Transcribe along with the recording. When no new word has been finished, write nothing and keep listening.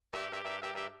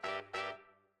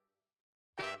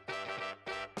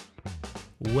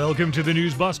Welcome to the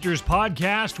Newsbusters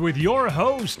podcast with your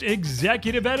host,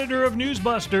 executive editor of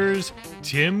Newsbusters,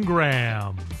 Tim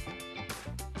Graham.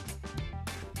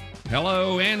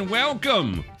 Hello and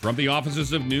welcome from the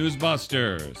offices of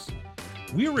Newsbusters.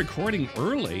 We're recording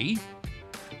early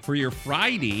for your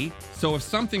Friday, so if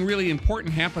something really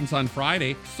important happens on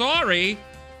Friday, sorry,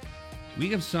 we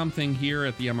have something here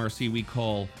at the MRC we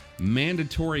call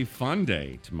Mandatory Fun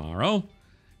Day tomorrow.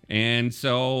 And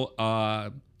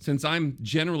so, since I'm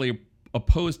generally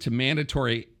opposed to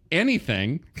mandatory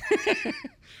anything,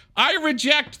 I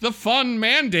reject the fun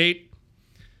mandate.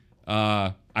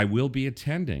 I will be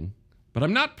attending, but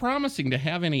I'm not promising to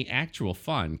have any actual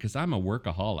fun because I'm a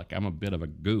workaholic. I'm a bit of a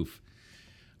goof.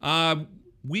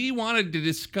 We wanted to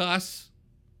discuss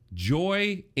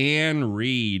Joy Ann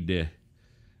Reid.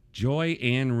 Joy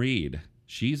Ann Reid.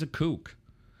 She's a kook.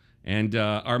 And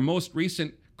our most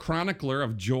recent chronicler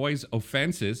of Joy's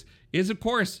offenses is, of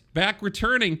course, back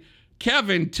returning,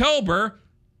 Kevin Tober.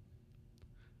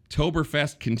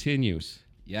 Toberfest continues.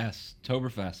 Yes,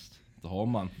 Toberfest, the whole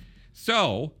month.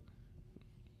 So,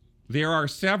 there are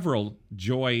several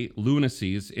Joy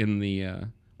lunacies in the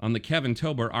on the Kevin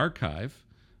Tober archive.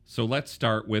 So let's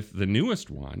start with the newest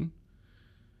one.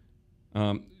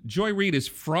 Joy Reid is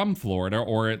from Florida,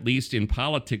 or at least in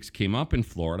politics came up in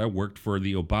Florida, worked for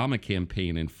the Obama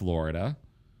campaign in Florida.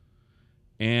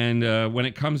 And when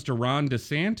it comes to Ron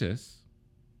DeSantis,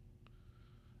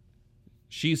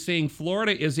 she's saying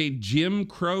Florida is a Jim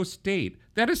Crow state.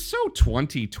 That is so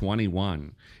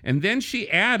 2021. And then she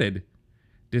added,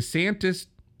 DeSantis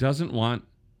doesn't want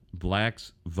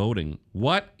blacks voting.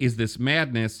 What is this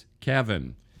madness,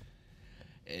 Kevin?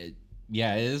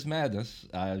 Yeah, it is madness.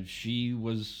 She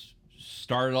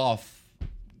started off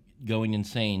going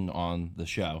insane on the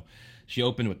show. She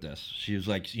opened with this. She was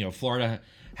like, Florida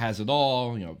has it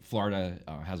all. Florida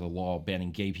has a law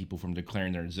banning gay people from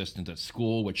declaring their existence at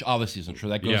school, which obviously isn't true.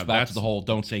 That goes back to the whole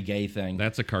 "don't say gay" thing.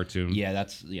 That's a cartoon. Yeah,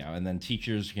 and then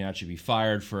teachers can actually be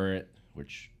fired for it,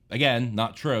 which again,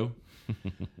 not true.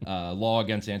 Law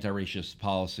against anti-racist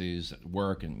policies at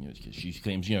work, and she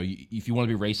claims, if you want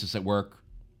to be racist at work,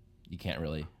 you can't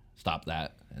really stop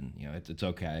that, and it's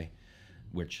okay,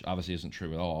 which obviously isn't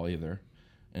true at all either.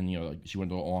 And she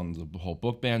went on the whole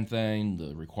book ban thing,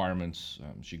 the requirements.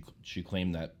 She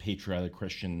claimed that patriotic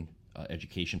Christian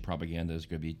education propaganda is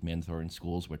going to be mandatory in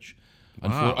schools, which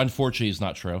unfortunately is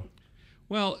not true.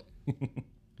 Well,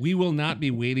 we will not be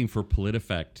waiting for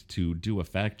PolitiFact to do a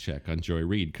fact check on Joy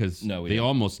Reid because they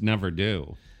almost never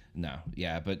do. No,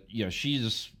 yeah, but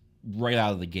she's right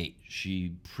out of the gate.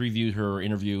 She previewed her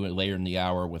interview later in the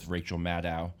hour with Rachel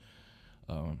Maddow,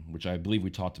 which I believe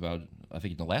we talked about. I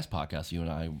think in the last podcast, you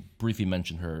and I briefly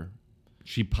mentioned her.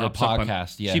 She pops her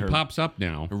podcast. Up she pops up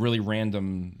now. A really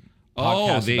random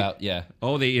podcast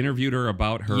about they interviewed her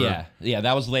about her. Yeah,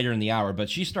 that was later in the hour. But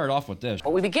she started off with this.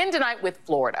 Well, we begin tonight with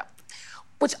Florida,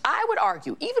 which I would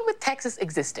argue, even with Texas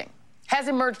existing, has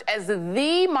emerged as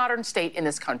the modern state in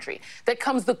this country that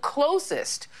comes the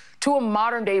closest to a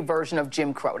modern-day version of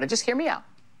Jim Crow. Now, just hear me out.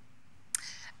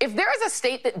 If there is a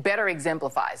state that better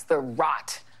exemplifies the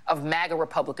rot of MAGA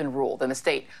Republican rule than the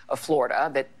state of Florida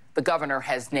that the governor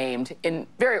has named in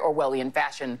very Orwellian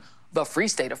fashion the free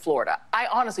state of Florida, I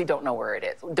honestly don't know where it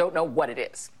is, don't know what it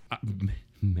is.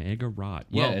 MAGA rot.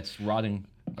 Yeah, it's rotting,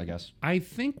 I guess. I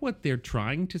think what they're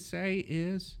trying to say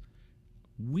is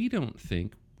we don't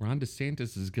think Ron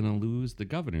DeSantis is going to lose the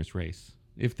governor's race.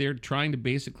 If they're trying to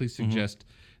basically suggest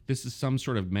this is some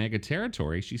sort of MAGA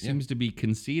territory, she seems to be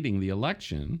conceding the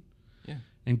election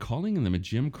and calling them a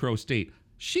Jim Crow state.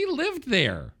 She lived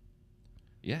there.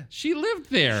 Yeah, she lived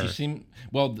there.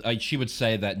 She would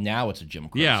say that now it's a Jim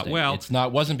Crow state. Well,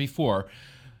 wasn't before,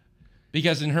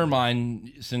 because in her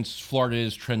mind, since Florida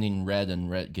is trending red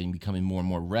and becoming more and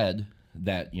more red,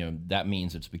 that that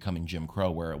means it's becoming Jim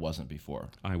Crow where it wasn't before.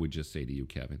 I would just say to you,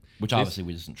 Kevin, which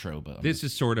obviously isn't true, but this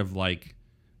is sort of like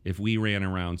if we ran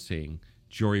around saying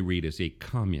Joy Reid is a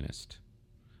communist.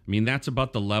 I mean, that's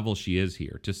about the level she is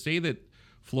here. To say that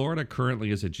Florida currently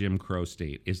is a Jim Crow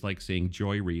state is like saying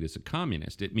Joy Reid is a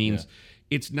communist. It means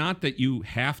it's not that you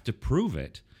have to prove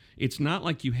it. It's not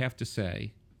like you have to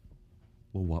say,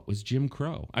 well, what was Jim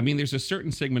Crow? I mean, there's a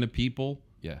certain segment of people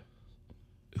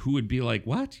who would be like,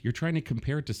 what? You're trying to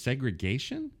compare it to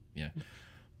segregation? Yeah.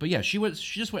 But yeah, she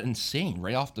just went insane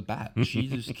right off the bat. She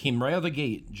just came right out of the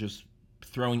gate, just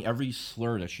throwing every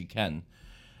slur that she can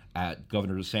at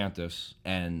Governor DeSantis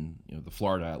and the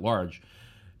Florida at large.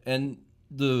 And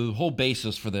the whole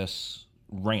basis for this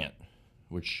rant,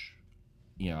 which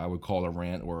I would call a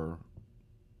rant or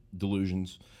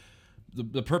delusions,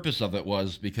 the purpose of it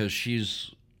was because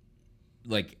she's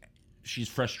like she's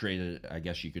frustrated, I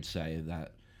guess you could say,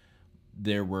 that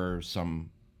there were some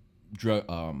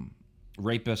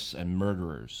rapists and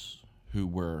murderers who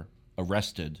were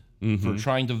arrested for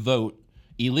trying to vote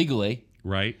illegally.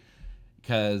 Right.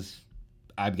 Because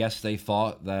I guess they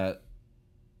thought that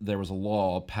there was a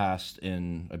law passed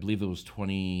in, I believe it was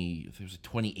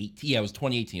 2018. Yeah, it was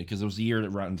 2018 because it was the year that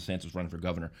Ron DeSantis was running for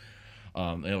governor.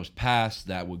 And it was passed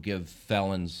that would give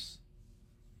felons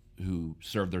who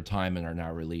served their time and are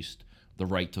now released the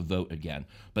right to vote again.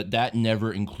 But that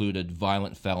never included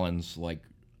violent felons like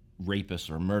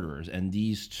rapists or murderers. And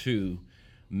these two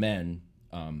men,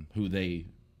 who they,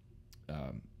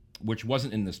 which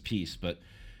wasn't in this piece, but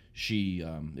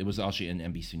it was actually in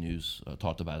NBC News,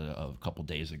 talked about it a couple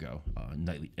days ago,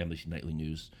 NBC Nightly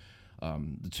News.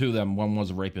 The two of them, one was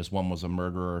a rapist, one was a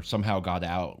murderer, somehow got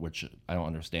out, which I don't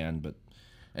understand. But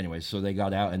anyway, so they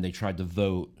got out and they tried to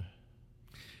vote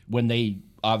when they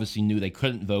obviously knew they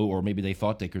couldn't vote, or maybe they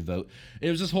thought they could vote. It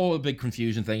was this whole big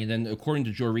confusion thing. And then according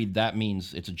to Joy Reid, that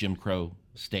means it's a Jim Crow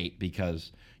state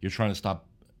because you're trying to stop,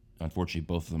 unfortunately,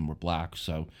 both of them were black.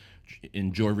 So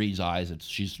in Joy Reid's eyes,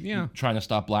 she's trying to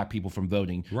stop black people from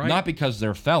voting, right. Not because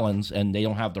they're felons and they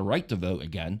don't have the right to vote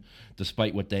again,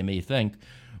 despite what they may think.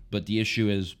 But the issue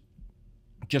is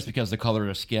just because the color of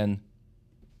their skin,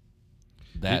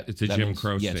 it's a Jim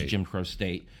Crow state. Yeah, it's a Jim Crow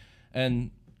state.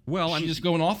 And well, she's just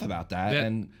going off about that.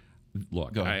 And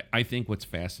look, I think what's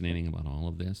fascinating about all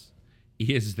of this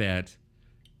is that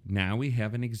now we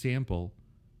have an example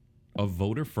of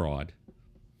voter fraud,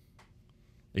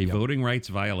 a voting rights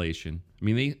violation. I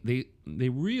mean, they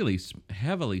really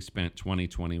heavily spent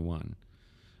 2021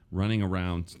 running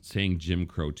around saying Jim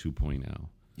Crow 2.0.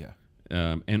 Yeah.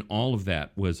 And all of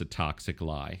that was a toxic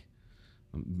lie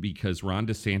because Ron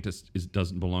DeSantis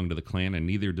doesn't belong to the Klan, and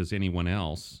neither does anyone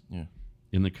else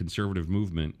in the conservative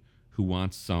movement who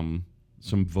wants some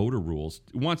voter rules,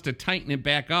 wants to tighten it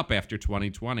back up after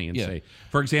 2020 and say,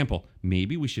 for example,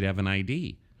 maybe we should have an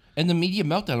ID. And the media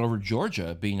meltdown over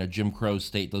Georgia being a Jim Crow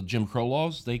state, the Jim Crow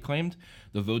laws, they claimed,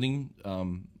 the voting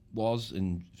laws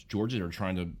in Georgia, they're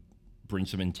trying to bring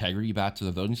some integrity back to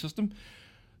the voting system.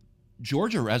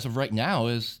 Georgia, as of right now,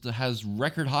 has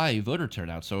record high voter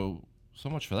turnout. So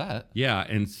much for that. Yeah,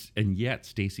 and yet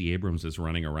Stacey Abrams is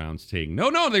running around saying,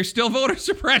 no, there's still voter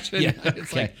suppression. Yeah,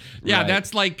 it's okay. right.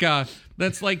 That's like the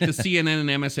CNN and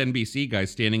MSNBC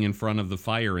guys standing in front of the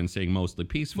fire and saying mostly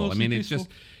peaceful. Mostly peaceful.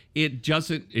 It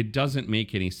doesn't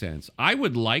make any sense. I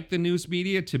would like the news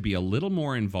media to be a little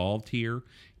more involved here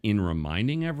in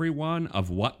reminding everyone of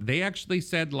what they actually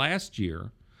said last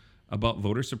year about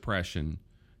voter suppression,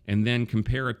 and then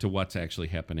compare it to what's actually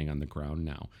happening on the ground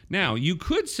now. Now, you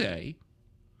could say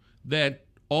that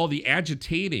all the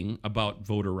agitating about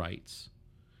voter rights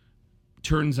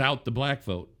turns out the black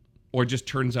vote, or just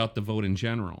turns out the vote in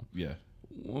general. Yeah.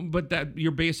 But that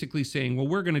you're basically saying, well,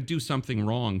 we're going to do something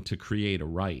wrong to create a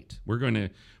right. We're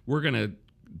going to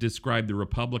describe the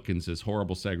Republicans as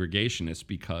horrible segregationists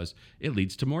because it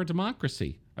leads to more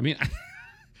democracy. I mean,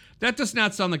 that does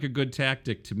not sound like a good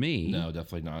tactic to me. No,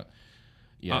 definitely not.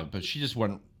 Yeah, but she just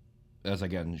went,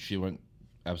 she went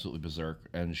absolutely berserk,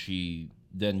 and she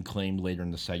then claimed later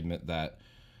in the segment that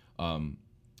I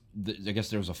guess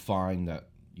there was a fine that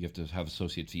you have to have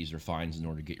associate fees or fines in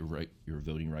order to get your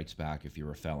voting rights back if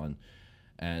you're a felon.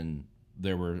 And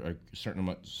there were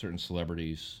certain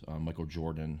celebrities, Michael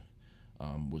Jordan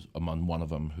was among one of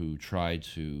them, who tried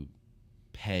to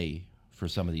pay for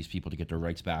some of these people to get their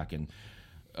rights back. And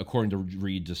according to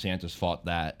Reid, DeSantis fought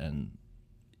that. And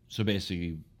so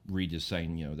basically Reid is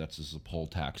saying, that's just a poll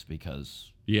tax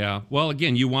because... Yeah. Well,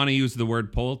 again, you want to use the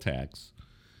word poll tax.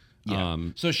 Yeah.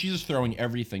 So she's just throwing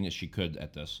everything that she could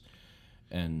at this.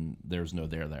 And there's no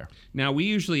there. Now, we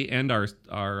usually end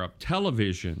our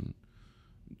television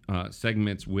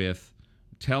segments with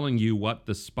telling you what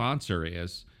the sponsor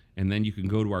is, and then you can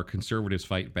go to our Conservatives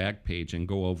Fight Back page and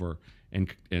go over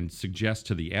and suggest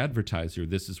to the advertiser,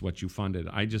 this is what you funded.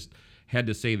 I just had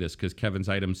to say this because Kevin's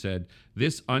item said,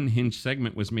 this unhinged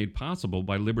segment was made possible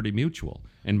by Liberty Mutual.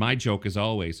 And my joke is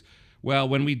always, well,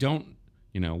 when we don't,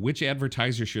 which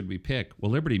advertiser should we pick?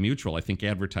 Well, Liberty Mutual, I think,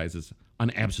 advertises on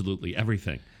absolutely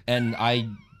everything. And I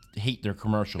hate their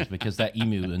commercials because that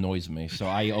emu annoys me. So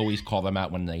I always call them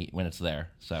out when it's there.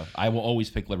 So I will always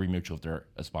pick Liberty Mutual if they're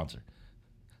a sponsor.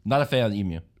 Not a fan of the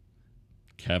emu.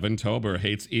 Kevin Tober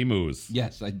hates emus.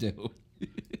 Yes, I do.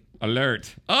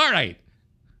 Alert. All right.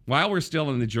 While we're still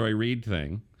in the Joy Reid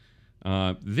thing,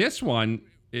 this one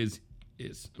is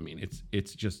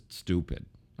it's just stupid.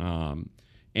 And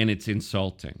it's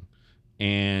insulting.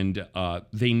 And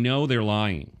they know they're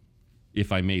lying,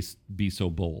 if I may be so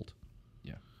bold.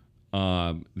 Yeah.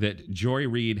 that Joy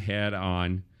Reid had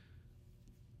on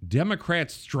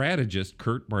Democrat strategist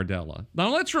Kurt Bardella.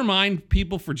 Now, let's remind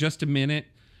people for just a minute,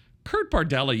 Kurt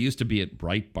Bardella used to be at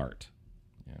Breitbart.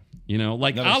 Yeah. You know,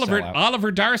 like Another sellout.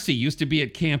 Oliver Darcy used to be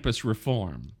at Campus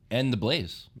Reform. And The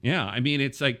Blaze. Yeah, I mean,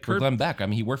 it's like For Glenn Beck. I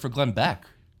mean, he worked for Glenn Beck.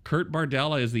 Kurt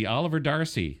Bardella is the Oliver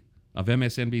Darcy of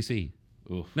MSNBC.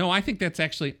 Oof. No, I think that's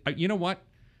actually, you know what?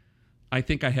 I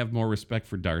think I have more respect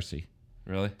for Darcy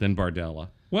Really? than Bardella.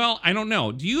 Well, I don't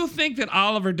know. Do you think that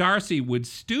Oliver Darcy would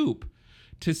stoop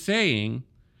to saying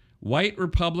white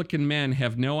Republican men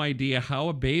have no idea how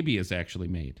a baby is actually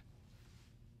made?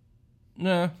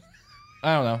 No.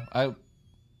 I don't know.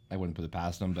 I wouldn't put it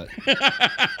past him, but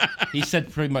he said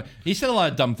a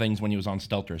lot of dumb things when he was on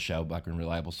Stelter's show back in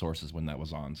Reliable Sources when that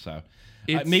was on. So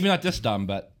maybe not this dumb,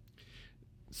 but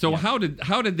so how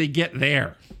did they get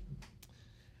there?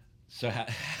 so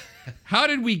How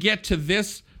did we get to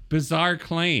this bizarre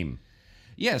claim?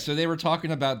 yeah. So they were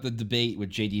talking about the debate with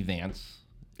J.D. Vance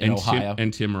in Ohio.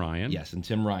 Tim Ryan. Yes, and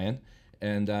Tim Ryan,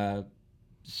 and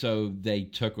so they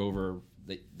took over.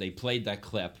 They played that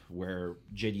clip where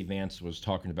J.D. Vance was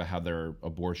talking about how there are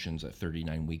abortions at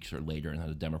 39 weeks or later, and how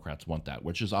the Democrats want that,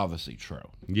 which is obviously true.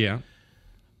 Yeah.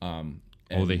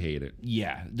 They hate it.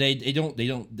 Yeah,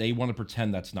 they want to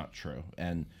pretend that's not true,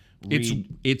 and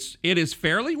Reid, it is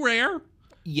fairly rare.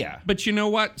 yeah, But you know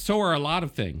what? So are a lot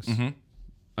of things. Mm-hmm.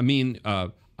 I mean,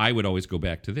 I would always go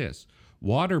back to this.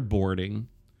 Waterboarding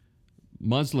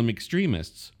Muslim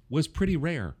extremists was pretty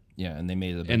rare. yeah, and they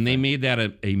made it. And they made that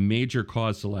a major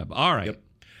cause celeb. All right. Yep.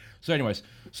 So anyways,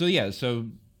 so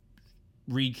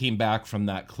Reid came back from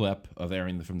that clip of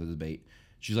airing from the debate.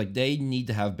 She's like, they need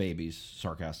to have babies,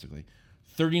 sarcastically.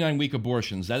 39-week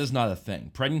abortions, that is not a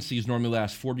thing. Pregnancies normally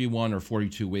last 41 or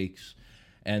 42 weeks.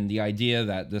 And the idea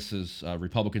that this is,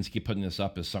 Republicans keep putting this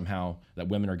up as somehow that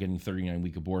women are getting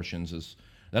 39-week abortions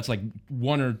that's like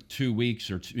 1 or 2 weeks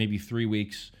or maybe 3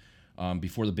 weeks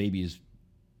before the baby is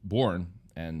born.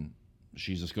 And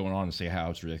she's just going on to say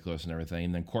how it's ridiculous and everything.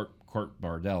 And then Kurt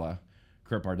Bardella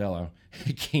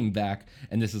came back,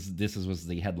 and this was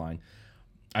the headline.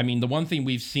 I mean, the one thing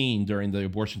we've seen during the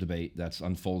abortion debate that's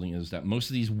unfolding is that most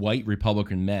of these white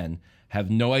Republican men have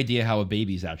no idea how a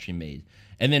baby is actually made.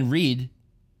 And then Reid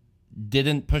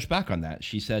didn't push back on that.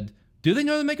 She said, "Do they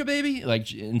know how to make a baby?"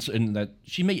 Like, and that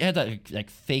she had that like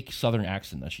fake Southern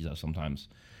accent that she does sometimes.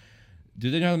 Do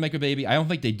they know how to make a baby? I don't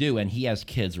think they do. And he has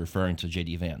kids, referring to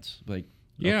J.D. Vance. Like,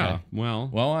 Yeah. okay.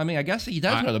 Well, I mean, I guess he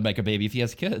does know how to make a baby if he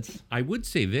has kids. I would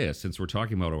say this, since we're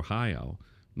talking about Ohio.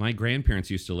 My grandparents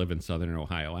used to live in Southern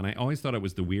Ohio, and I always thought it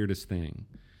was the weirdest thing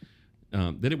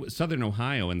that it was Southern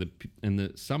Ohio, and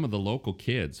the some of the local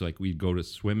kids, like we'd go to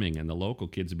swimming, and the local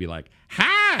kids would be like,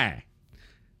 "Hi,"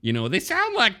 you know, they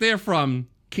sound like they're from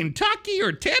Kentucky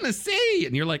or Tennessee,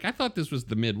 and you're like, I thought this was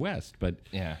the Midwest, but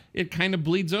Yeah. it kind of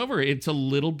bleeds over. It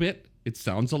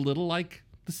sounds a little like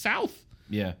the South.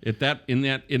 Yeah. In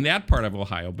that part of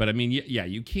Ohio, but I mean, yeah,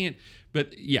 you can't.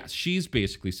 But yes, she's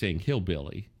basically saying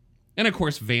hillbilly. And of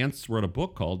course, Vance wrote a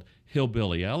book called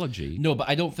Hillbilly Elegy. No, but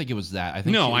I don't think it was that. I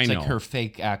think No, it's I like know. her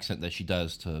fake accent that she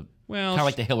does to Well, kind of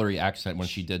like the Hillary accent when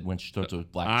she started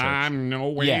with Black Church. I'm no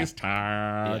ways Yeah.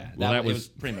 tired. Yeah, Well, that it was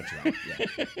pretty much that.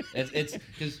 Yeah. it's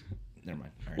because never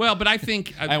mind. All right. well, but I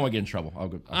think I don't want to get in trouble.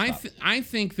 I'll stop. I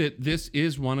think that this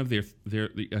is one of their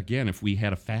again. If we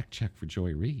had a fact check for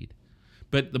Joy Reid,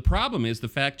 but the problem is the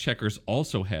fact checkers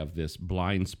also have this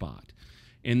blind spot.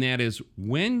 And that is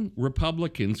when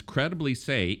Republicans credibly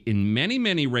say in many,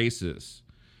 many races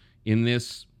in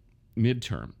this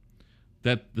midterm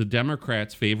that the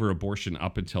Democrats favor abortion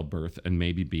up until birth and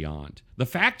maybe beyond. The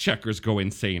fact checkers go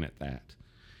insane at that.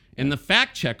 And the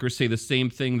fact checkers say the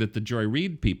same thing that the Joy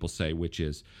Reid people say, which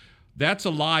is, that's a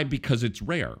lie because it's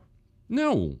rare.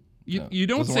 No, you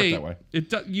don't doesn't work say that way.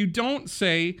 You don't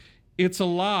say it's a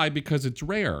lie because it's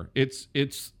rare. It's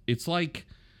like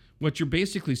what you're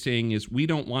basically saying is we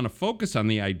don't want to focus on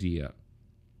the idea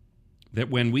that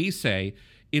when we say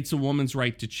it's a woman's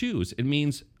right to choose, it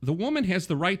means the woman has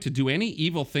the right to do any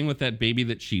evil thing with that baby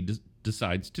that she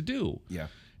decides to do. Yeah.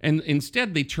 And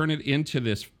instead they turn it into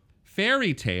this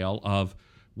fairy tale of,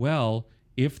 well,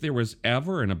 if there was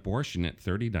ever an abortion at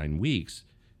 39 weeks,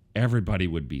 everybody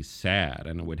would be sad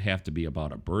and it would have to be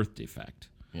about a birth defect.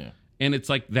 Yeah. And it's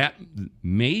like that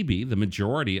maybe the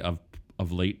majority of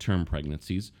late-term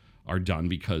pregnancies are done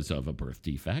because of a birth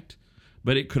defect,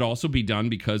 but it could also be done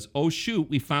because, oh, shoot,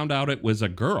 we found out it was a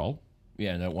girl,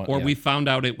 Yeah. No one. or yeah. we found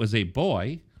out it was a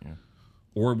boy,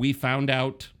 or we found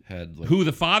out Had, like- who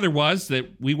the father was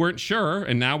that we weren't sure,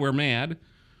 and now we're mad.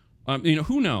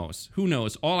 Who knows? Who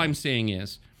knows? All I'm saying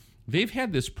is they've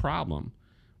had this problem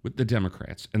with the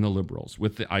Democrats and the liberals,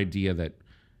 with the idea that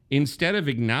instead of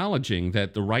acknowledging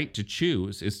that the right to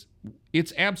choose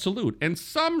it's absolute, and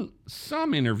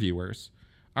some interviewers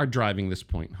are driving this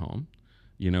point home.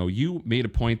 You made a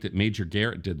point that Major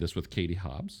Garrett did this with Katie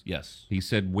Hobbs. Yes. He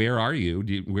said, "Where are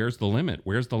you? Where's the limit?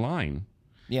 Where's the line?"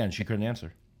 Yeah, and she couldn't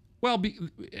answer. Well,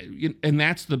 and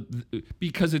that's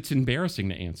because it's embarrassing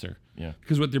to answer. Yeah.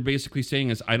 Because what they're basically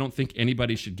saying is, I don't think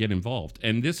anybody should get involved.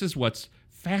 And this is what's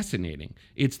fascinating.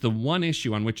 It's the one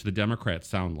issue on which the Democrats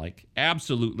sound like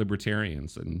absolute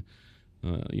libertarians and,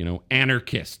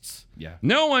 anarchists. Yeah.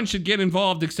 No one should get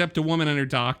involved except a woman and her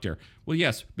doctor. Well,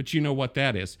 yes, but you know what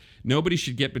that is. Nobody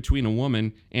should get between a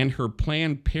woman and her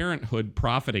Planned Parenthood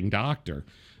profiting doctor.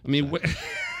 I mean,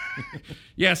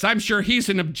 yes, I'm sure he's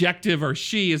an objective, or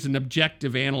she is an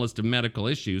objective analyst of medical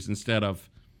issues instead of,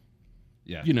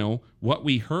 what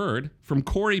we heard from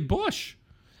Cori Bush.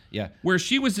 Yeah. Where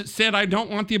she said, I don't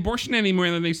want the abortion anymore.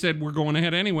 And then they said, we're going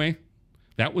ahead anyway.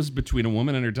 That was between a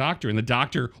woman and her doctor, and the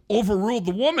doctor overruled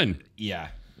the woman. Yeah.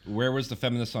 Where was the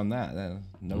feminist on that?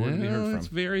 Nowhere to be heard from. It's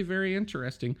very, very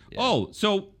interesting. Yeah. Oh,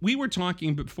 so we were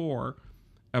talking before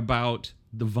about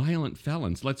the violent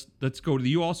felons. Let's go to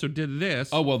you also did this.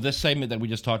 Oh, well, this segment that we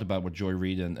just talked about with Joy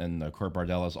Reid and Kurt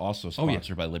Bardella is also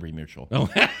sponsored by Liberty Mutual. Oh.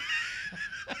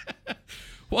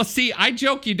 Well, see, I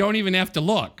joke you don't even have to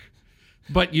look,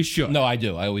 but you should. No, I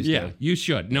do. I always do. Yeah, you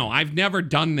should. No, I've never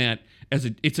done that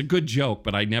it's a good joke,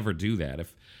 but I never do that.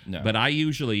 But I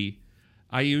usually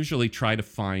try to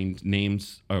find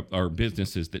names or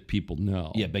businesses that people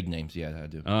know. Yeah, big names. Yeah, I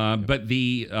do. But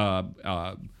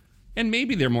and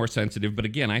maybe they're more sensitive, but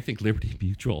again, I think Liberty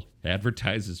Mutual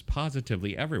advertises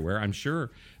positively everywhere. I'm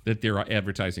sure that they're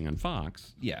advertising on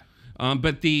Fox. Yeah.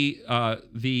 But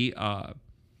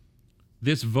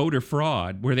this voter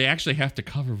fraud, where they actually have to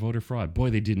cover voter fraud, boy,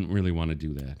 they didn't really want to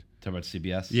do that. Talk about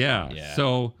CBS? Yeah.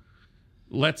 So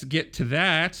let's get to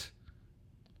that.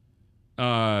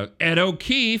 Ed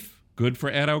O'Keefe, good for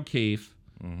Ed O'Keefe,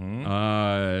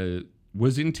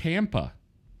 was in Tampa.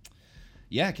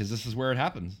 Yeah, because this is where it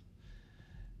happens.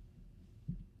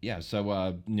 Yeah,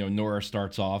 so Nora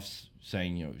starts off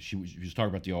saying, she was talking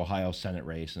about the Ohio Senate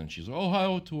race, and she's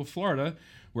Ohio to Florida.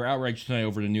 We're outraged tonight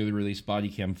over the newly released body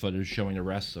cam footage showing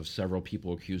arrests of several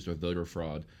people accused of voter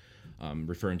fraud,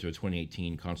 referring to a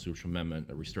 2018 constitutional amendment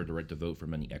that restored the right to vote for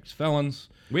many ex-felons.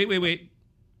 Wait.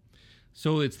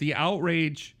 So it's the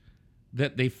outrage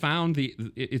that they found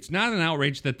it's not an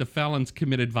outrage that the felons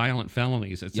committed violent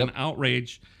felonies. It's an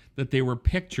outrage that they were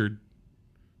pictured.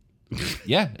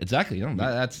 Yeah, exactly.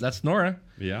 That's Nora.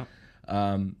 Yeah.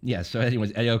 So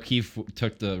anyways, Ed O'Keefe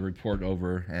took the report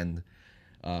over, and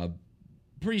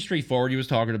pretty straightforward. He was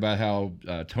talking about how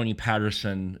Tony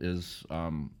Patterson is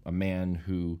a man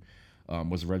who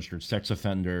was a registered sex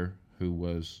offender who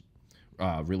was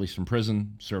released from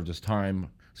prison, served his time,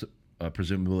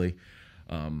 presumably.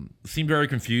 Seemed very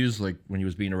confused, like when he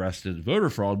was being arrested. Voter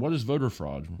fraud? What is voter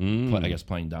fraud? I guess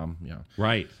playing dumb. Yeah.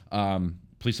 Right.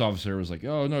 Police officer was like,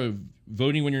 "Oh no,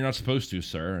 voting when you're not supposed to,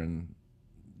 sir." And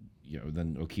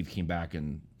then O'Keefe came back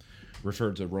and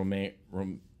referred to Romana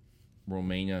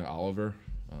Oliver,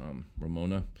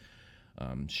 Ramona.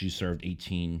 She served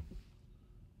 18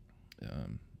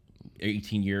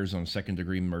 years on a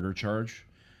second-degree murder charge,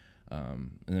 and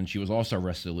then she was also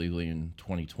arrested illegally in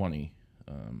 2020.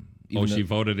 She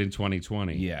voted in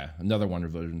 2020. Yeah, another one who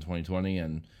voted in 2020,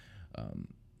 and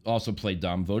also played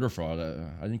dumb. Voter fraud.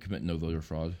 I didn't commit no voter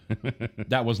fraud.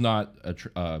 That was not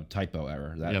a typo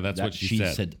error. That's what she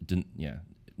said. Yeah.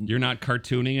 You're not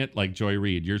cartooning it like Joy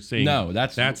Reid. You're saying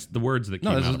that's the words that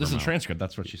came out of her this is a mouth. transcript.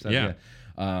 That's what she said.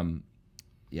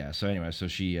 Yeah. So anyway,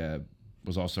 she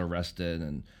was also arrested,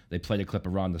 and they played a clip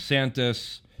of Ron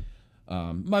DeSantis.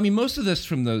 Most of this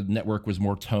from the network was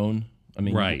more tone.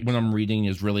 Right. When I'm reading,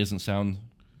 it really doesn't sound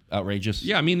outrageous.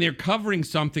 Yeah, they're covering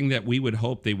something that we would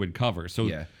hope they would cover.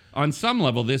 So on some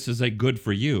level, this is a good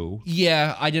for you.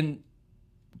 Yeah, I didn't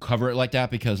cover it like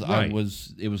that because it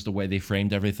was the way they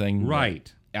framed everything.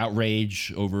 Right.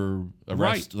 Outrage over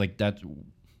arrest. Like that.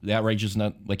 The outrage is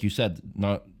not, like you said,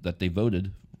 not that they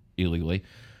voted illegally.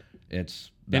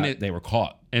 It's that they were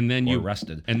caught and then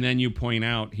arrested. And then you point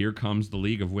out, here comes the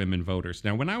League of Women Voters.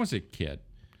 Now, when I was a kid,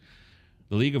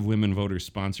 the League of Women Voters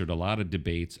sponsored a lot of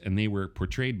debates, and they were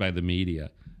portrayed by the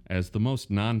media as the most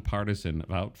nonpartisan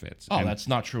of outfits. Oh, that's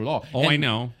not true at all. I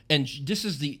know. And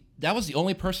that was the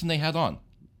only person they had on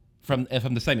from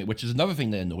the segment, which is another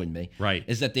thing that annoyed me. Right.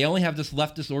 Is that they only have this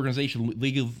leftist organization,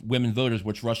 League of Women Voters,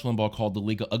 which Rush Limbaugh called the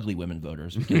League of Ugly Women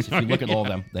Voters. Because if you look at all of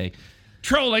them, they...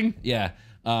 Trolling. Yeah.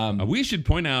 We should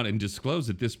point out and disclose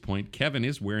at this point, Kevin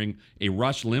is wearing a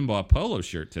Rush Limbaugh polo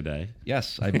shirt today.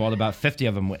 Yes, I bought about 50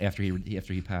 of them after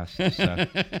he passed.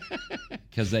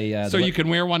 Because So you can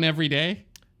wear one every day?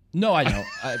 No, I don't.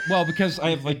 Well, because I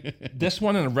have like this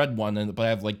one and a red one, but I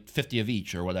have like 50 of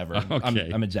each or whatever.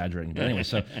 Okay. I'm exaggerating. But anyway,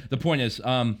 so the point is,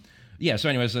 yeah, so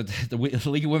anyways, the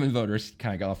League of Women Voters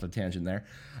kind of got off the tangent there.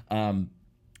 They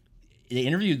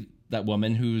interviewed that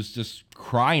woman who's just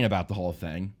crying about the whole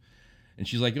thing. And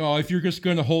she's like, oh, if you're just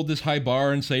going to hold this high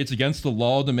bar and say it's against the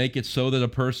law to make it so that a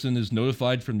person is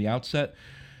notified from the outset,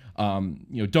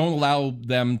 don't allow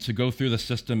them to go through the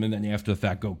system and then after the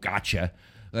fact go, gotcha.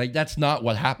 Like, that's not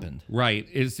what happened. Right.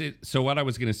 So what I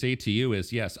was going to say to you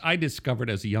is, yes, I discovered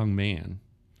as a young man,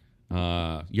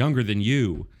 younger than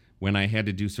you, when I had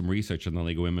to do some research on the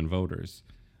League of Women Voters.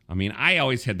 I mean, I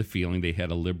always had the feeling they had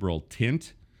a liberal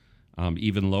tint,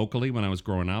 even locally when I was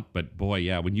growing up. But boy,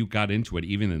 yeah, when you got into it,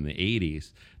 even in the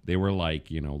 80s, they were like,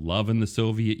 loving the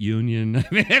Soviet Union.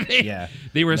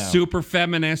 They were super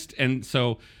feminist. And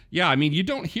so, yeah, I mean, you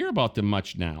don't hear about them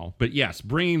much now. But yes,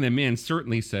 bringing them in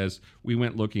certainly says we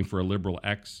went looking for a liberal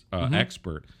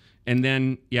expert. And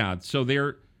then, yeah, so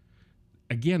they're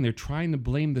trying to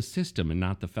blame the system and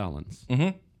not the felons.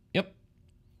 Mm-hmm. Yep.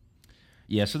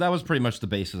 Yeah, so that was pretty much the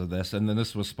basis of this. And then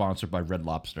this was sponsored by Red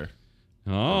Lobster.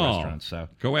 Restaurant, so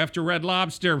go after Red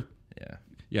Lobster. Yeah.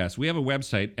 Yes, we have a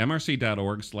website,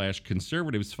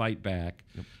 mrc.org/conservatives fight back,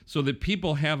 so that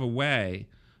people have a way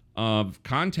of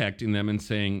contacting them and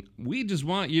saying, we just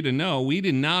want you to know we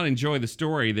did not enjoy the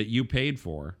story that you paid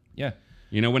for. Yeah.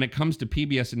 When it comes to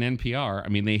PBS and NPR, I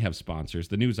mean, they have sponsors.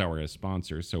 The NewsHour has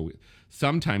sponsors. So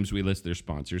sometimes we list their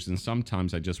sponsors, and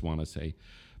sometimes I just want to say,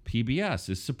 PBS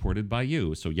is supported by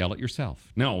you, so yell at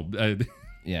yourself. No,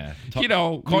 yeah.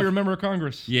 Call your member of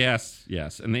Congress. Yes.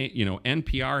 And they,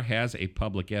 NPR has a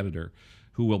public editor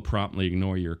who will promptly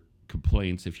ignore your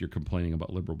complaints if you're complaining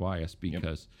about liberal bias,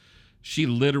 because she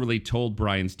literally told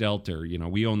Brian Stelter,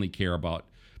 we only care about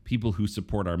people who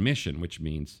support our mission, which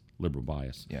means liberal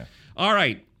bias. Yeah. All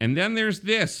right. And then there's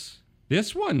this.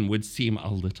 This one would seem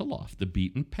a little off the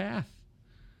beaten path.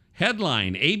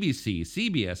 Headline: ABC,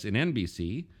 CBS, and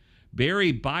NBC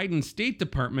bury Biden State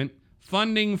Department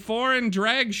funding foreign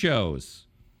drag shows.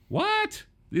 What?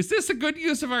 Is this a good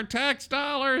use of our tax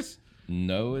dollars?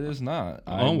 No, it is not.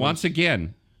 Once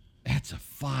again, that's a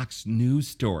Fox News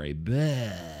story.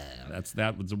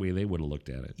 That was the way they would have looked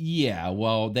at it. Yeah,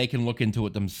 well, they can look into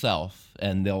it themselves,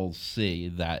 and they'll see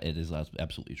that it is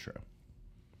absolutely true.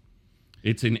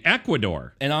 It's in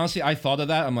Ecuador. And honestly, I thought of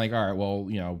that. I'm like, all right, well,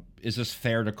 is this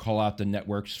fair to call out the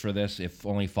networks for this if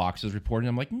only Fox is reporting?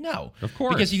 I'm like, no. Of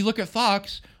course. Because if you look at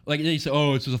Fox, like they say,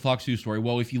 oh, it's just a Fox News story.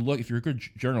 Well, if you're a good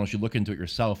journalist, you look into it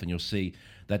yourself and you'll see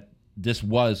that this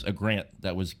was a grant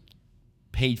that was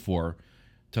paid for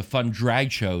to fund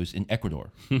drag shows in Ecuador.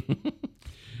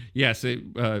 Yes.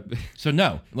 So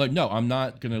no, I'm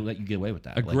not going to let you get away with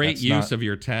that. A great use of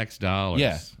your tax dollars.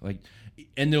 Yeah.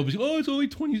 And they'll be, oh, it's only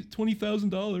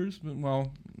 $20,000.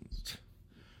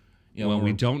 Well,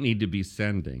 we don't need to be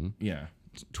sending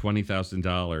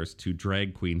 $20,000 to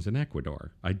drag queens in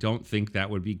Ecuador. I don't think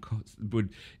that would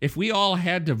if we all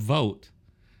had to vote,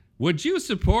 would you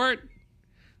support?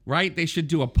 Right? They should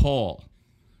do a poll.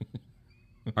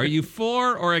 Are you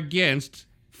for or against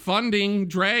funding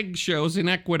drag shows in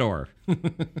Ecuador?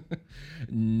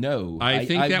 No. I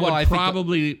think that would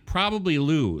probably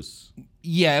lose.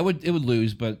 Yeah, it would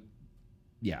lose, but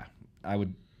yeah, I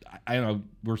would. I don't know.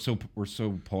 We're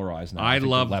so polarized now. I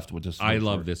love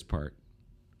this part.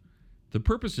 The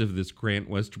purpose of this grant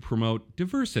was to promote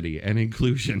diversity and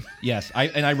inclusion. Yes,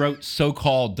 I wrote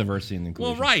so-called diversity and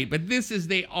inclusion. Well, right, but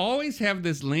they always have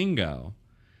this lingo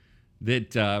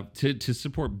that to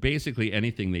support basically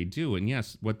anything they do. And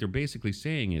yes, what they're basically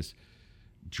saying is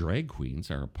drag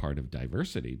queens are a part of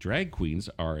diversity. Drag queens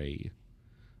are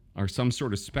some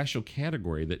sort of special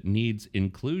category that needs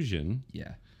inclusion.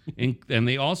 Yeah. And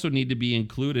they also need to be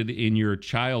included in your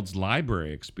child's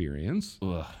library experience.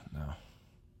 Ugh, no.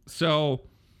 So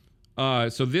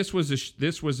this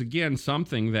was again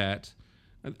something that,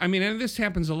 I mean, and this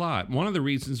happens a lot. One of the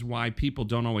reasons why people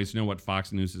don't always know what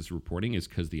Fox News is reporting is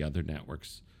because the other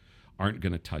networks aren't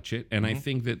going to touch it. And I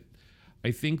think that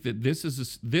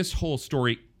this whole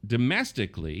story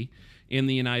domestically in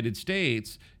the United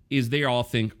States is they all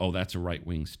think, oh, that's a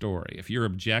right-wing story. If you're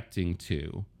objecting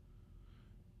to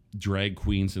drag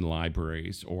queens in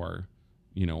libraries or,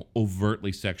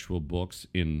 overtly sexual books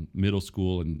in middle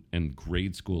school and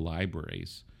grade school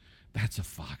libraries, that's a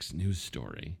Fox News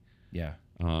story. Yeah.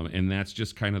 And that's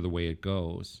just kind of the way it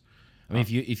goes. I mean,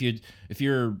 if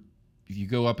you're you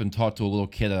go up and talk to a little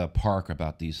kid at a park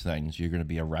about these things, you're going to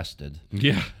be arrested.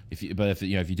 Yeah. If you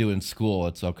do it in school,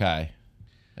 it's okay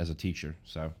as a teacher.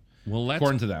 So, Well,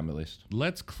 according to them, at least.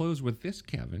 let's close with this,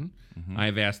 Kevin.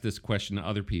 I've asked this question to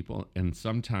other people, and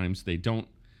sometimes they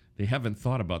haven't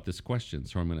thought about this question,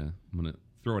 so I'm gonna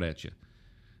throw it at you.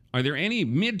 Are there any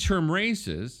midterm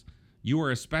races you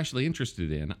are especially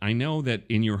interested in? I know that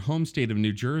in your home state of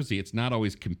New Jersey, it's not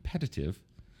always competitive,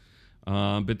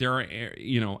 but there are,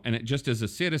 just as a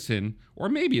citizen, or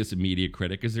maybe as a media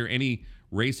critic, is there any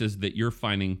races that you're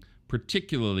finding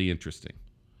particularly interesting?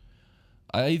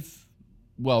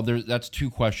 That's two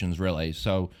questions really.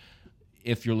 So,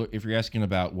 if you're asking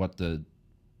about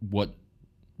what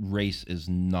race is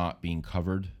not being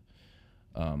covered,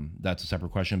 that's a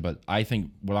separate question. But I think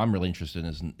what I'm really interested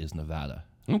in is Nevada.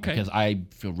 Okay. Because I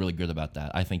feel really good about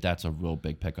that. I think that's a real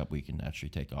big pickup we can actually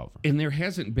take over. And there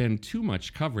hasn't been too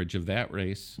much coverage of that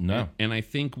race. No. And I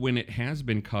think when it has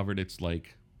been covered, it's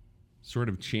like sort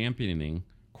of championing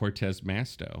Cortez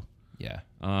Masto. Yeah.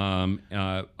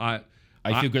 I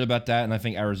I feel good about that, and I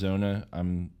think Arizona,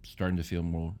 I'm starting to feel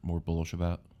more bullish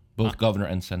about, both governor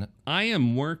and Senate. I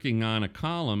am working on a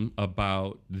column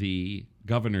about the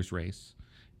governor's race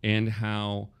and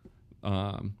how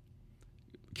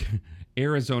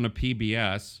Arizona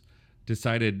PBS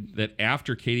decided that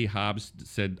after Katie Hobbs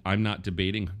said, "I'm not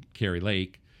debating Kari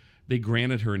Lake," they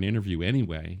granted her an interview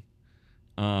anyway,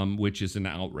 which is an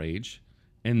outrage.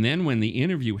 And then when the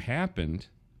interview happened,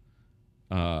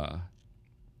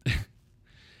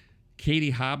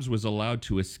 Katie Hobbs was allowed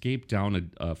to escape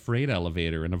down a freight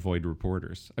elevator and avoid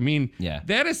reporters. I mean,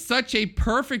 that is such a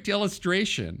perfect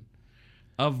illustration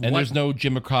of and there's no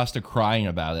Jim Acosta crying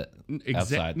about it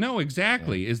outside. No,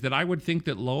 exactly. Is that I would think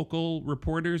that local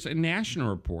reporters and national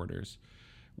reporters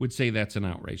would say that's an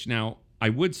outrage. Now,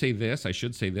 I should say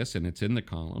this, and it's in the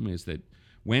column, is that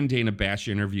when Dana Bash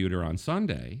interviewed her on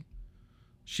Sunday,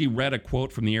 she read a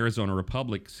quote from the Arizona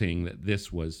Republic saying that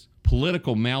this was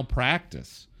political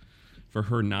malpractice for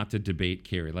her not to debate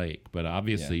Kari Lake. But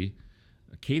obviously,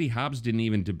 Katie Hobbs didn't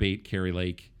even debate Kari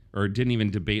Lake, or didn't even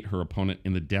debate her opponent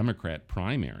in the Democrat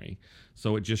primary.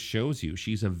 So it just shows you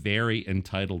she's a very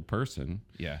entitled person.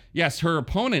 Yeah. Yes, her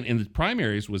opponent in the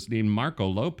primaries was named Marco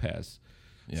Lopez.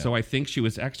 Yeah. So I think she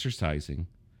was exercising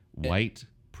white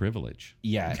privilege.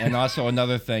 Yeah, and also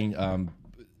another thing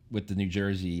with the New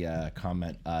Jersey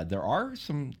comment, there are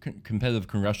some competitive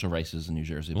congressional races in New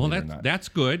Jersey. Well, that's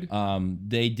good.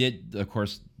 They did, of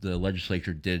course, the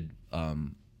legislature did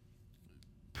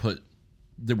put,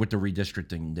 with the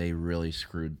redistricting, they really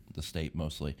screwed the state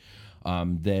mostly.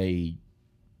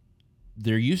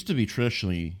 There used to be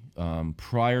traditionally,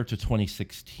 prior to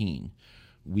 2016,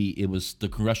 the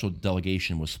congressional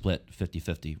delegation was split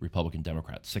 50-50, Republican,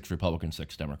 Democrats, 6 Republicans,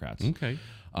 6 Democrats. Okay.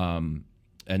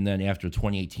 And then after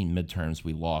 2018 midterms,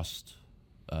 we lost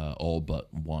all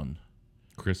but one.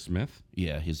 Chris Smith?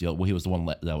 Yeah, he was the one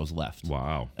that was left.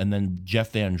 Wow. And then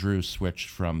Jeff Van Drew switched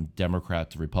from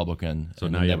Democrat to Republican. So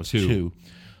now you have two.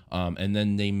 And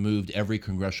then they moved every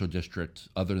congressional district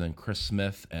other than Chris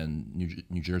Smith and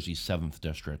New Jersey's 7th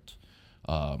district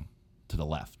to the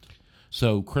left.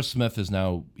 So Chris Smith is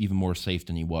now even more safe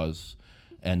than he was.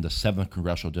 And the 7th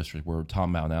congressional district where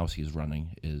Tom Malinowski is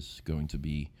running is going to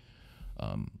be,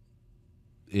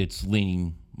 it's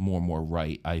leaning more and more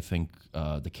right. I think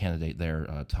the candidate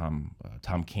there, Tom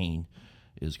Kean,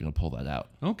 is going to pull that out.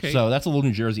 Okay. So that's a little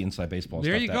New Jersey inside baseball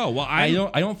there stuff. There you go. Well,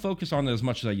 I don't focus on it as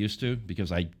much as I used to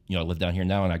because I live down here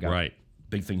now and I got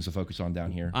big things to focus on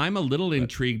down here. I'm a little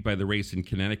intrigued by the race in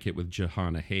Connecticut with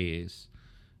Jahana Hayes,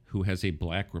 who has a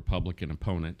black Republican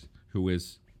opponent who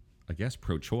is, I guess,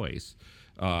 pro-choice.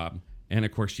 And,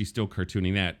 of course, she's still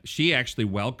cartooning that. She actually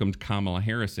welcomed Kamala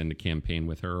Harris in to campaign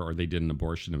with her, or they did an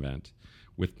abortion event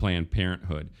with Planned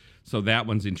Parenthood. So that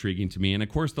one's intriguing to me. And, of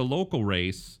course, the local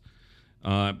race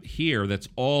here that's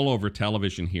all over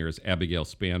television here is Abigail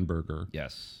Spanberger.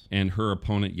 Yes. And her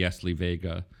opponent, Yesli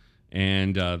Vega.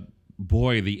 And,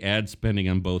 boy, the ad spending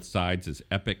on both sides is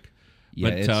epic.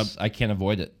 Yeah, but, I can't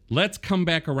avoid it. Let's come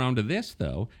back around to this,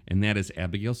 though, and that is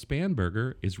Abigail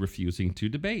Spanberger is refusing to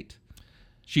debate.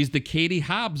 She's the Katie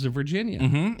Hobbs of Virginia.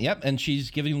 Mm-hmm. Yep, and she's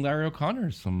giving Larry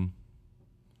O'Connor some...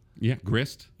 Yeah,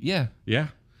 grist. Yeah. Yeah.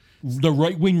 The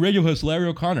right-wing radio host, Larry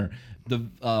O'Connor.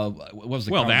 What was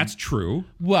the Well, that's true.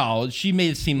 Well, she made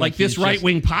it seem like this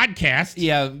right-wing podcast.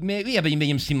 Yeah, maybe, but you made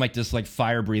him seem like this, like,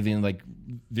 fire-breathing, like,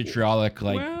 vitriolic,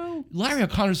 like... Well, Larry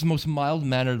O'Connor's the most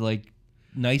mild-mannered, like,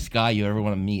 nice guy you ever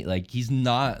want to meet. Like, he's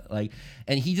not, like...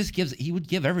 And he would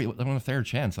give everyone a fair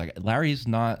chance. Like, Larry's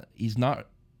not... He's not...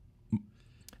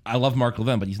 I love Mark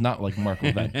Levin, but he's not like Mark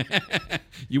Levin.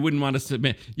 You wouldn't want to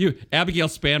submit. Abigail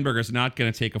Spanberger is not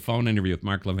going to take a phone interview with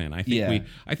Mark Levin. I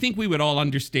think we would all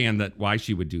understand that why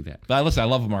she would do that. But listen, I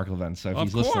love Mark Levin, so if Of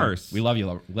he's listening, course. we love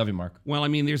you, Mark. Well, I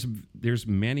mean, there's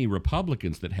many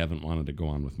Republicans that haven't wanted to go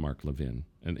on with Mark Levin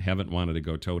and haven't wanted to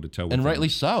go toe to toe with him. And rightly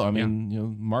so. I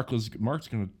mean, Mark's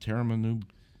going to tear him a new,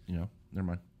 never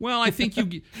mind. Well, I think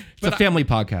you. It's a family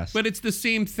podcast. But it's the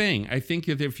same thing. I think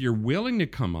that if you're willing to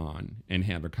come on and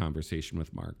have a conversation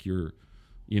with Mark,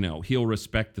 he'll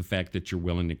respect the fact that you're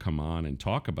willing to come on and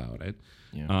talk about it.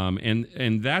 Yeah.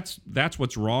 And that's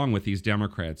what's wrong with these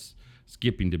Democrats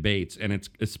skipping debates. And it's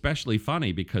especially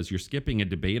funny because you're skipping a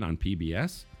debate on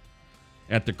PBS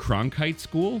at the Cronkite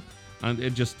School.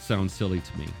 It just sounds silly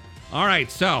to me. All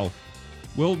right, so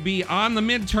we'll be on the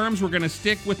midterms. We're going to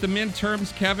stick with the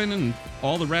midterms, Kevin, and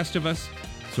all the rest of us.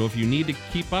 So if you need to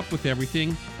keep up with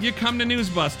everything, you come to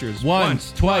Newsbusters.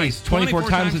 Once, twice, 24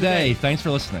 times a day. Thanks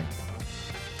for listening.